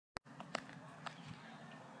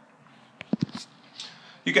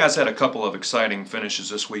You guys had a couple of exciting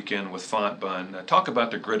finishes this weekend with Fontbonne. Talk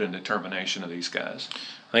about the grit and determination of these guys.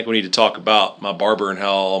 I think we need to talk about my barber and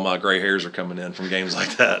how all my gray hairs are coming in from games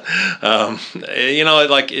like that.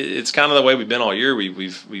 It's kind of the way we've been all year.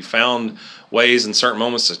 We've found ways in certain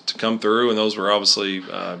moments to come through, and those were obviously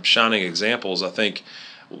shining examples. I think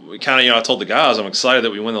we kind of, I told the guys I'm excited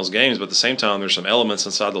that we win those games, but at the same time, there's some elements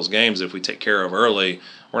inside those games that if we take care of early,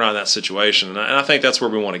 we're not in that situation. And I think that's where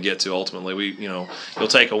we want to get to ultimately. You'll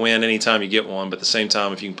take a win anytime you get one, but at the same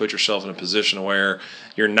time, if you can put yourself in a position where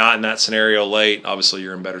you're not in that scenario late, obviously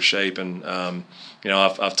you're in better shape. And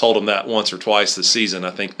I've told them that once or twice this season.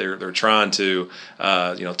 I think they're trying to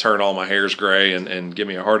turn all my hairs gray and give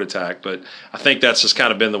me a heart attack. But I think that's just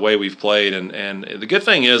kind of been the way we've played. And the good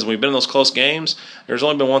thing is, when we've been in those close games, there's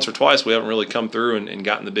only been once or twice we haven't really come through and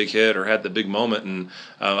gotten the big hit or had the big moment. And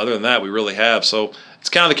other than that, we really have. So it's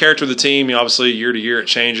kind of the character of the team. Obviously, year to year it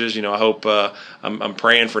changes. I hope I'm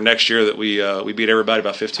praying for next year that we beat everybody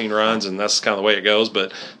by 15 runs, and that's kind of the way it goes.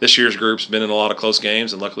 But this year's group's been in a lot of close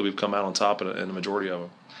games, and luckily we've come out on top in the majority of them.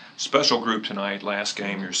 Special group tonight, last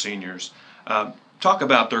game, your seniors. Talk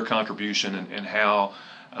about their contribution and how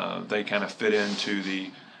they kind of fit into the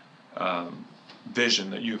vision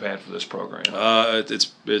that you've had for this program. It's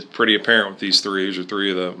pretty apparent with these three. These are three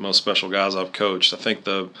of the most special guys I've coached. I think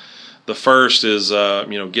the first is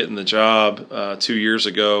getting the job 2 years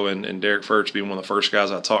ago, and Derek Ferch being one of the first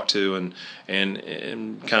guys I talked to, and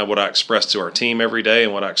kind of what I expressed to our team every day,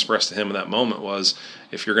 and what I expressed to him in that moment was,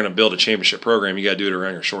 if you're going to build a championship program, you got to do it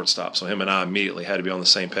around your shortstop. So him and I immediately had to be on the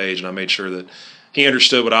same page, and I made sure that he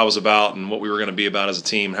understood what I was about and what we were going to be about as a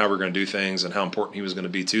team, how we were going to do things, and how important he was going to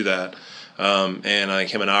be to that. And I think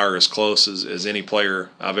him and I are as close as any player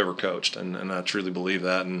I've ever coached, and I truly believe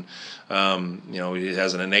that. And he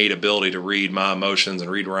has an innate ability to read my emotions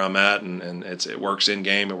and read where I'm at, and it works in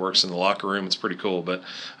game, it works in the locker room. It's pretty cool. But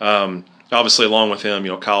obviously, along with him,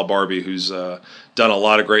 Kyle Barbee, who's done a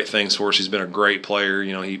lot of great things for us. He's been a great player.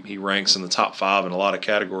 He ranks in the top 5 in a lot of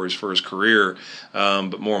categories for his career.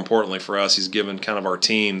 But more importantly for us, he's given kind of our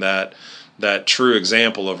team that true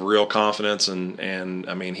example of real confidence, and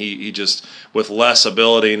I mean he just, with less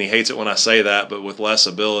ability, and he hates it when I say that, but with less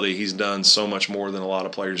ability, he's done so much more than a lot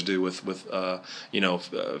of players do with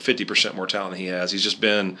 50% more talent than he has. He's just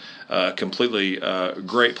been a completely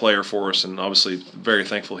great player for us, and obviously very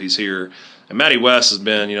thankful he's here. And Matty West has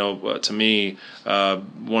been, to me,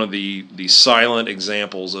 one of the silent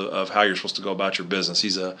examples of how you're supposed to go about your business.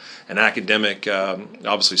 He's an academic,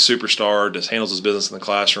 obviously superstar, just handles his business in the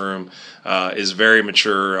classroom, is very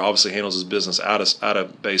mature, obviously handles his business out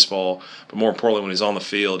of baseball, but more importantly, when he's on the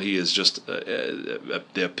field, he is just the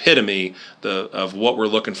epitome of what we're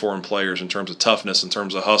looking for in players in terms of toughness, in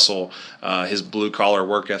terms of hustle, his blue-collar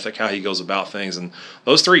work ethic, how he goes about things. And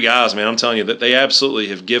those three guys, man, I'm telling you, that they absolutely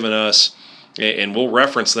have given us, and we'll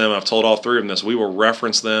reference them. I've told all three of them this. We will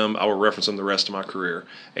reference them. I will reference them the rest of my career.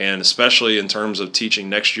 And especially in terms of teaching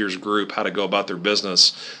next year's group how to go about their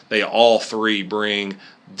business, they all three bring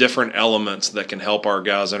different elements that can help our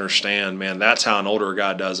guys understand, man, that's how an older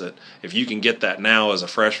guy does it. If you can get that now as a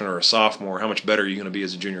freshman or a sophomore, how much better are you going to be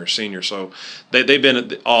as a junior or senior? So they've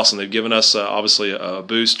been awesome. They've given us obviously a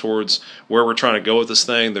boost towards where we're trying to go with this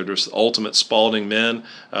thing. They're just ultimate Spalding men,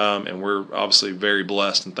 and we're obviously very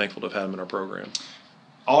blessed and thankful to have had them in our program.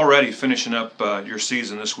 Already finishing up your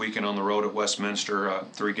season this weekend on the road at Westminster,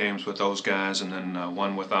 3 games with those guys, and then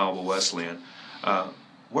 1 with Iowa Wesleyan.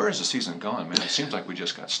 Where has the season gone, man? It seems like we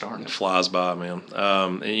just got started. It flies by, man.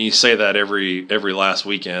 And you say that every last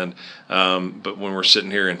weekend, but when we're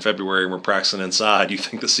sitting here in February and we're practicing inside, you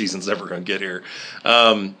think the season's ever going to get here.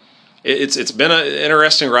 It's been an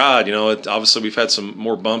interesting ride. Obviously we've had some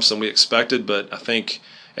more bumps than we expected, but I think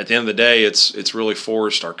at the end of the day, it's really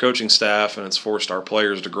forced our coaching staff, and it's forced our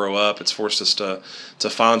players to grow up. It's forced us to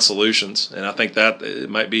find solutions, and I think that it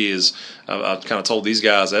might be, as I've kind of told these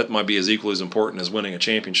guys, that might be as equally as important as winning a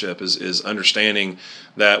championship, is understanding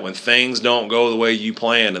that when things don't go the way you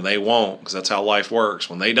planned, and they won't, because that's how life works.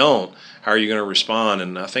 When they don't, how are you going to respond?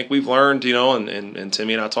 And I think we've learned, and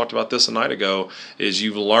Timmy and I talked about this a night ago, is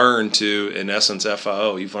you've learned to, in essence,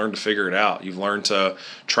 FIO. You've learned to figure it out. You've learned to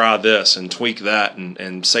try this and tweak that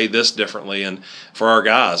and say this differently. And for our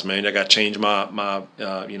guys, man, I got to change my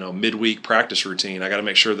midweek practice routine. I got to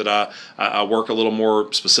make sure that I work a little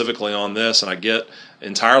more specifically on this, and I get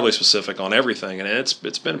entirely specific on everything, and it's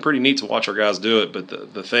been pretty neat to watch our guys do it.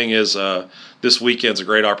 But the thing is, this weekend's a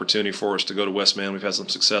great opportunity for us to go to West Bend. We've had some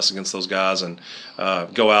success against those guys, and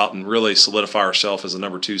go out and really solidify ourselves as a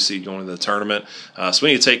number 2 seed going into the tournament. So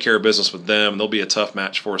we need to take care of business with them. They'll be a tough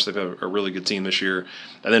match for us. They've had a really good team this year,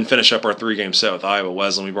 and then finish up our 3-game set with Iowa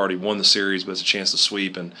Wesleyan. We've already won the series, but it's a chance to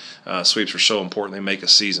sweep, and sweeps are so important. They make a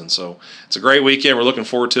season. So it's a great weekend. We're looking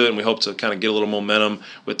forward to it, and we hope to kind of get a little momentum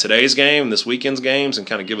with today's game and this weekend's games, and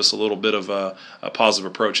kind of give us a little bit of a positive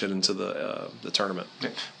approach heading into the tournament.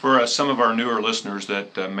 For some of our newer listeners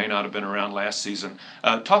that may not have been around last season,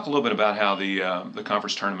 talk a little bit about how the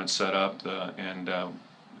conference tournament's set up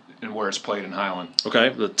and where it's played in Highland. Okay,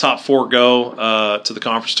 the top 4 go to the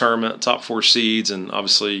conference tournament, top 4 seeds, and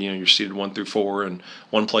obviously you're seeded 1 through 4, and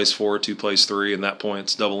 1 plays 4, 2 plays 3, and that point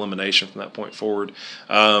it's double elimination from that point forward.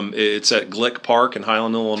 It's at Glick Park in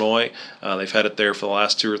Highland, Illinois. They've had it there for the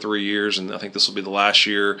last 2 or 3 years, and I think this will be the last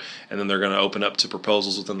year, and then they're going to open up to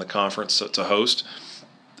proposals within the conference to host.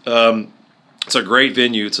 It's a great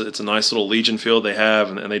venue. It's a nice little Legion field they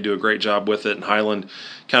have, and they do a great job with it, and Highland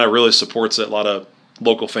kind of really supports it. A lot of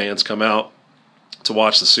local fans come out to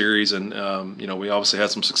watch the series, and we obviously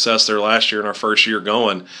had some success there last year in our first year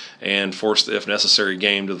going, and forced the if necessary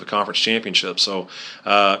game to the conference championship. So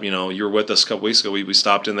you were with us a couple weeks ago. We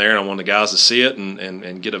stopped in there, and I wanted the guys to see it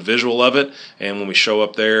and get a visual of it. And when we show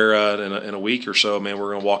up there in a week or so, man,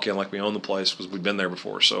 we're going to walk in like we own the place because we've been there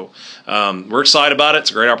before. So we're excited about it.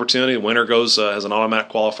 It's a great opportunity. The winner goes as an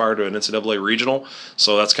automatic qualifier to an NCAA regional.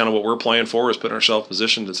 So that's kind of what we're playing for, is putting ourselves in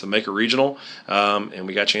position to make a regional, and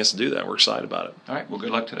we got a chance to do that. We're excited about it. All right. Well, good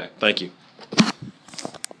luck today. Thank you.